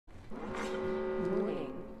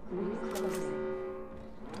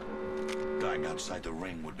Venturing outside the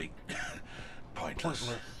ring would be pointless.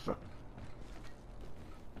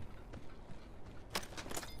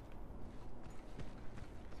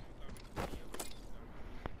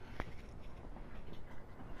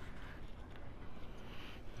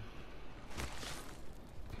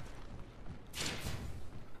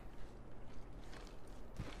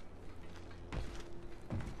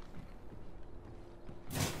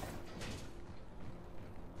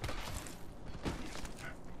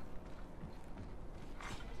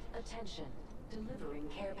 Attention, delivering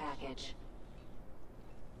care package.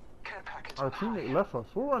 Care package. Our teammate left us.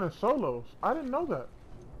 We're running solos. I didn't know that.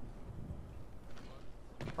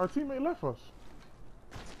 Our teammate left us.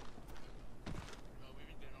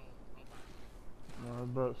 I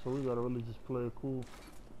bet. So we gotta really just play it cool.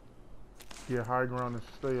 Get high ground and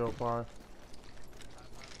stay up high.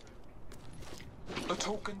 A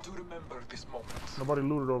token to remember this moment. Nobody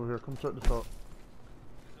looted over here. Come check this out.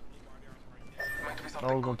 Might be I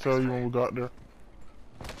something was gonna good tell this you way. when we got there.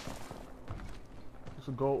 It's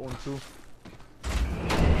a gold one too.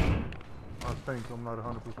 I think. I'm not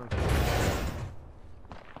 100% sure.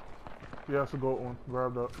 Yeah, it's a gold one.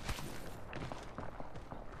 Grab that.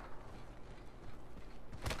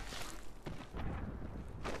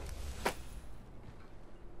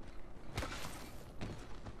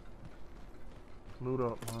 Loot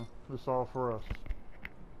up, man. It's all for us.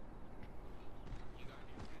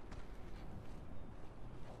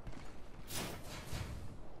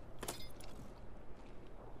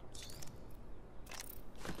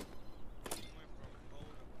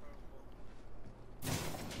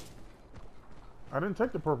 I didn't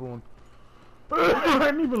take the purple one. I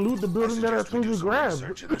didn't even loot the building that I told you to grab.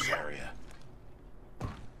 Search of this area.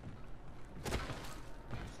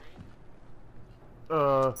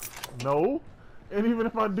 No. And even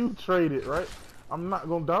if I do trade it, right? I'm not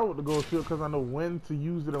gonna die with the gold shield because I know when to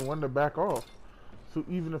use it and when to back off. So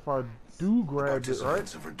even if I do grab it, right?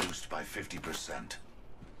 Participants have reduced by 50%.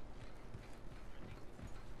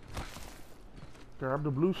 Grab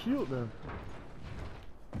the blue shield then.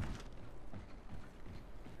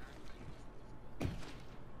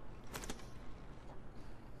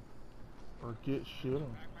 Or get shit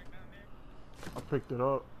on. I picked it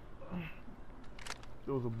up.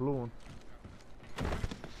 It was a blue one.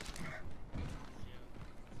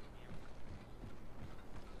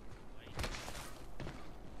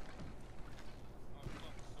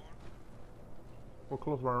 We're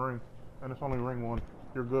close by ring. And it's only ring one.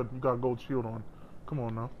 You're good. You got gold shield on. Come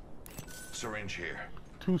on now. Syringe here.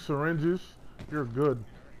 2 syringes. You're good.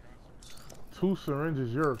 2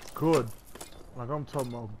 syringes. You're good. Like I'm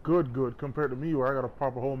talking about good compared to me where I gotta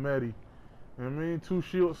pop a whole Maddie. You know what I mean? 2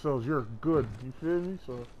 shield cells, you're good. You feel me?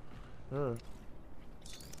 So, yeah.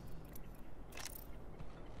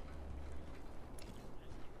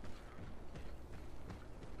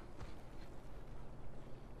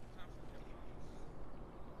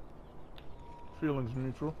 Feelings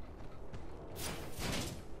mutual.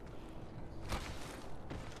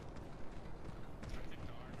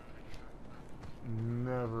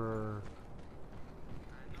 Never.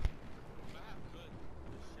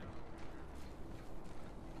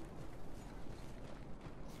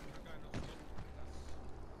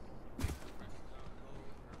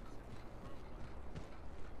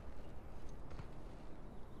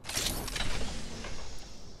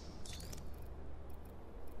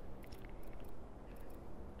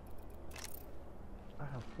 I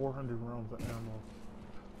have 400 rounds of ammo.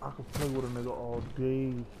 I could play with a nigga all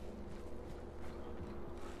day.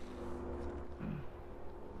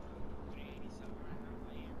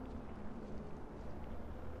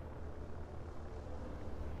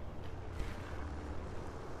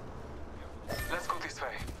 Let's go this way.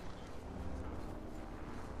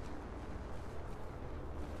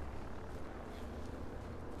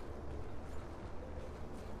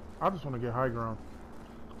 I just want to get high ground.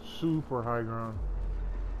 Super high ground.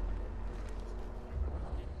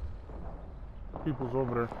 People's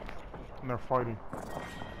over there. And they're fighting.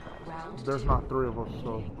 There's not 3 of us,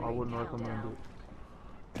 so I wouldn't recommend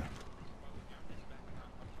it.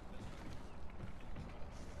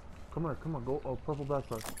 Come here, come on, go. Oh, purple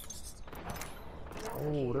backpack.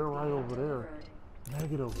 Oh, they're right over there.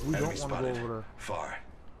 Negative. We Enemy don't want to go over there. Far.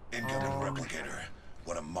 Incoming replicator.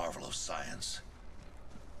 What a marvel of science.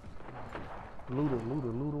 Loot it, loot it,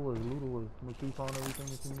 loot away, loot away. Make sure you find everything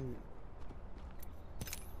that you need.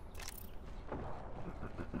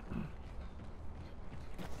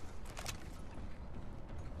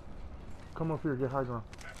 Come up here, get high ground.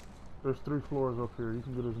 There's 3 floors up here. You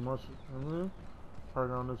can get as much high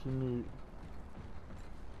ground as you need.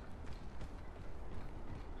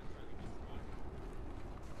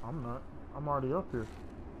 I'm not. I'm already up here.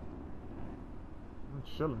 I'm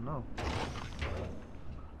chilling now.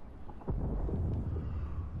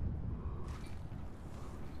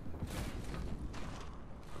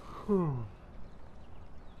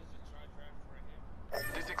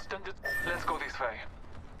 This extended. Let's go this way.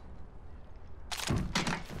 I'll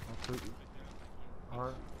take it.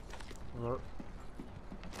 Alright. Look.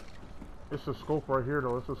 It's a scope right here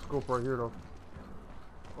though. It's a scope right here though.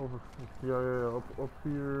 Over. Yeah. Up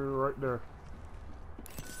here, right there.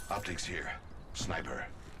 Optics here. Sniper.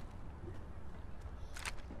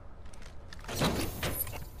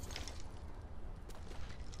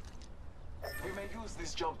 We may use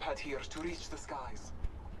this jump pad here to reach the skies.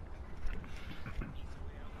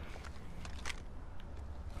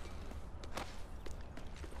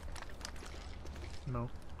 No.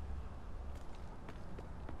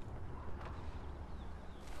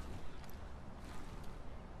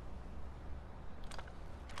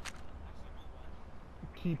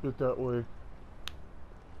 Keep it that way.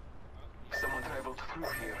 Someone traveled through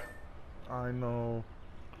here. I know.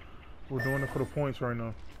 We're doing it for the points right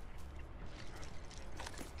now.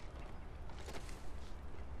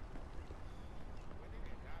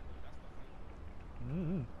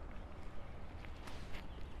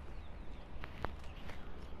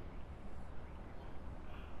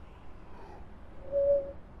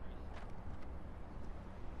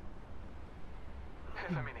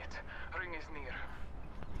 Half a minute. Ring is near.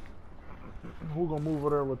 We're gonna move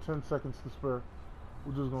over there with 10 seconds to spare.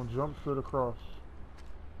 We're just gonna jump straight across.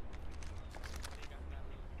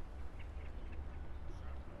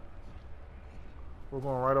 We're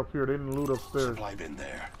going right up here. They didn't loot upstairs. Supply bin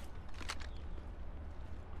there.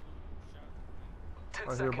 10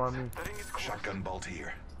 Right here seconds. by me. The ring is close. Shotgun bolt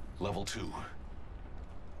here. Level 2.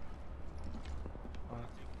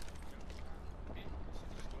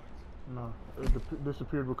 No, it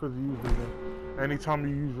disappeared because you used it again. Anytime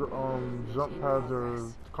you use jump pads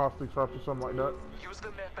or caustic traps or something like that, Use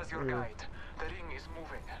the map as your Yeah. guide. The ring is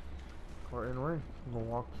moving. we're in ring. I'm gonna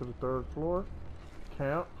walk to the 3rd floor.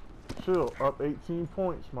 Camp. Chill. Up 18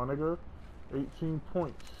 points, my nigga. 18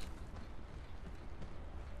 points.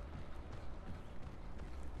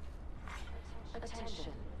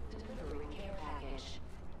 Attention. Delivering care package.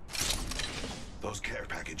 Those care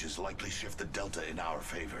packages likely shift the delta in our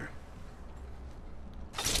favor.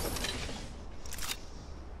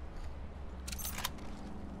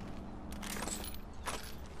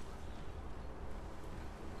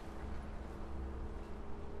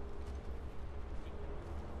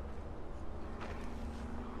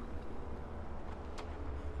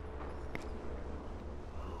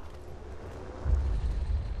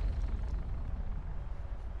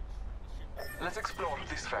 Let's explore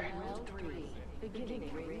this way. Round 3.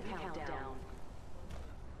 Beginning ring countdown.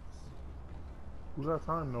 We got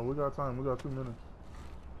time though. We got time. We got 2 minutes.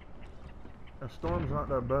 And Storm's not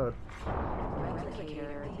that bad.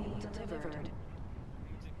 Replicator being delivered.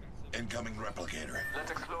 Incoming replicator.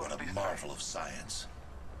 Let's explore What a this way. marvel of science.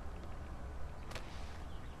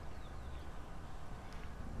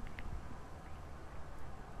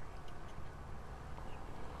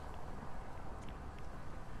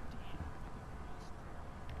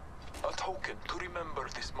 A token to remember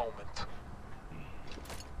this moment.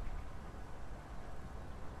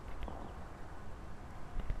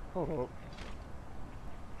 Hold up.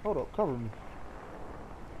 Hold up. Cover me.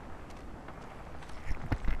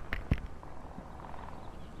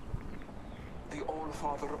 The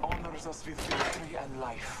All-Father honors us with victory and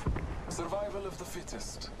life. Survival of the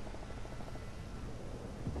fittest.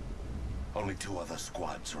 Only 2 other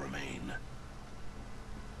squads remain.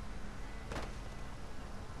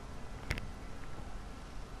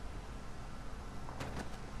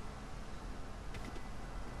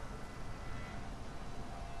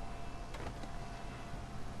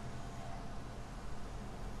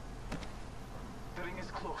 The ring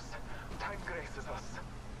is close. Time graces us.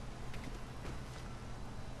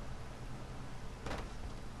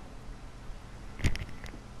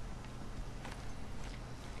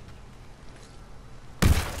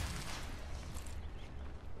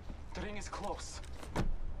 The ring is close.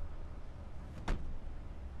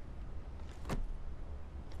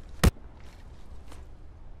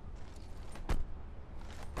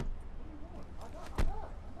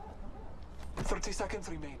 "30 seconds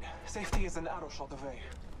remain. Safety is an arrow shot away."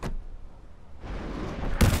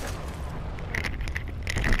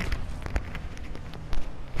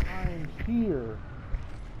 I'm here.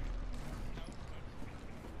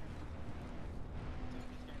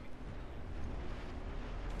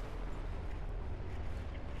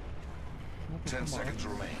 Ten seconds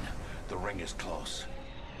remain. The ring is close.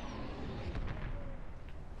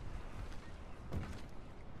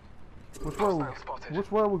 Hostile spotted.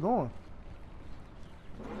 Which way are we going?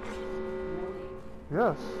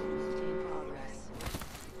 Yes. In progress.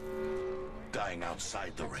 Dying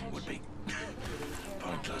outside the ring would be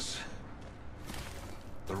pointless.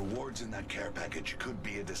 The rewards in that care package could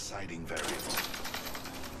be a deciding variable.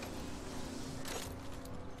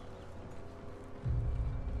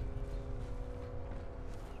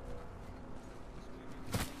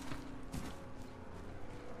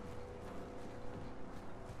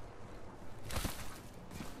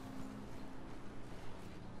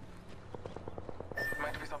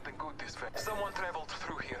 Might be something good this way. Someone traveled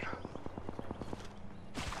through here.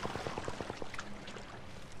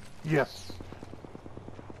 Yes.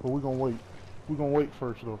 But we're gonna wait. We're gonna wait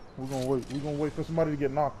first though. We're gonna wait. We're gonna wait for somebody to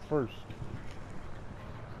get knocked first.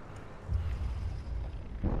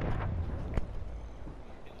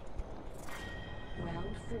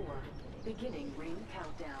 Round 4. Beginning ring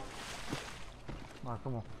countdown. Alright,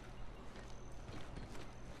 come on.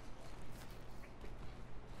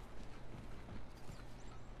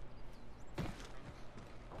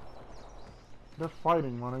 They're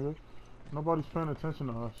fighting, my nigga. Nobody's paying attention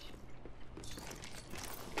to us.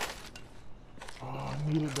 Oh,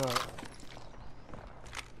 I needed that.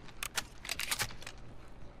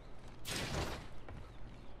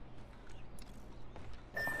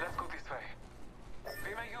 Let's go this way.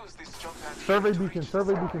 We may use this jump pad Survey to beacon, reach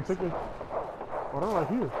survey the beacon, skies. take it. Oh, they're right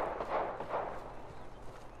here.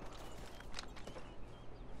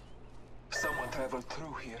 Someone traveled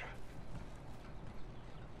through here.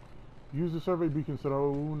 Use the survey beacon so that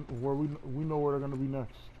where we know where they're gonna be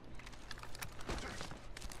next.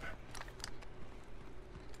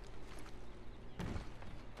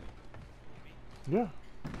 Yeah.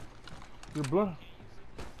 Your blood.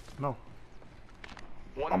 No.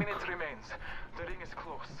 1 minute remains. The ring is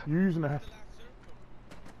close. You're using the.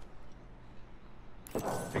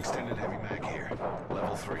 Extended heavy mag here.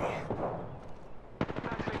 Level 3.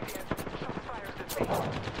 Battling the edge. Shots fired at me.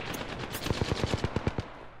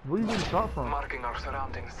 Where you getting shot from? Marking our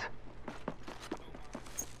surroundings.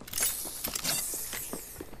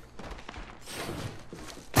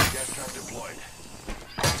 Gas trap deployed.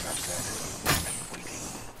 Trap set. And waiting.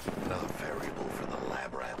 Another variable for the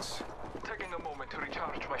lab rats. Taking a moment to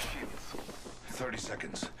recharge my shields. 30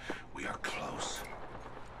 seconds. We are close.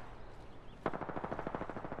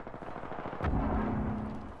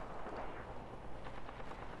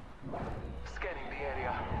 Scanning the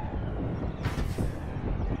area.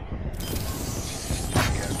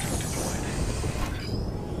 Gas trap deployed.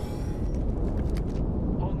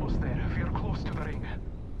 Almost there. We are close to the ring.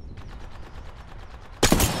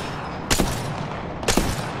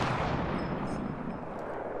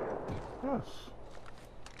 Yes.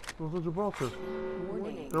 Those are Gibraltar.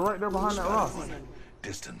 Warning. They're right there behind that rock.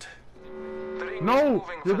 Distant. The ring is No!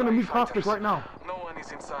 moving You're for gonna meet night Caustic fighters. right now. No one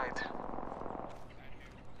is inside.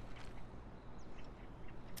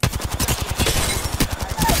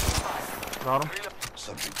 Got him.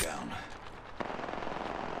 Subject down.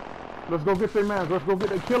 Let's go get their man. Let's go get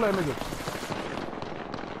that killer nigga.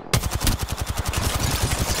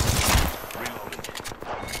 Reloading.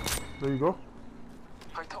 There you go.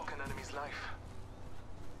 I took an enemy's life.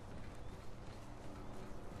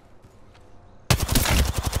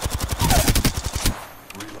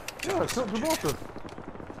 Reload. Yeah, kill Gibraltar.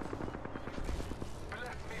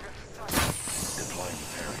 Bless me with sight. Deploying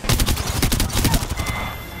variable.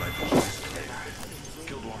 Rifle shot is clear.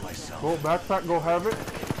 Killed one myself. Go backpack, go have it.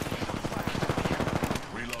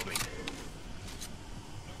 Reloading.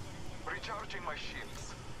 Recharging my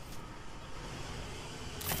shields.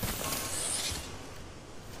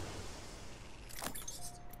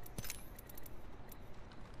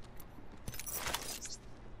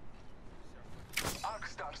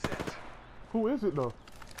 Arcstar set. Who is it though?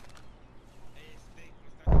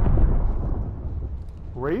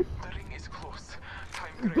 Wraith? The ring is close. Time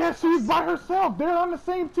to Yes, she's by herself. They're on the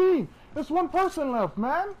same team. There's one person left,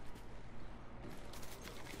 man.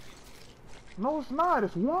 No, it's not.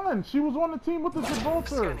 It's one. She was on the team with the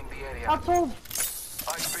Gibraltar. Scanning the area. I told.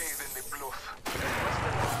 I bathe in the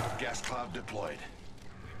bluff. Gas cloud deployed.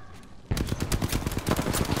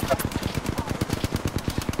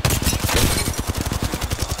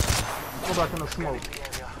 Go back in the smoke. The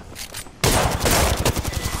area.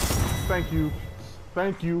 Thank you.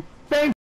 Thank you. Thank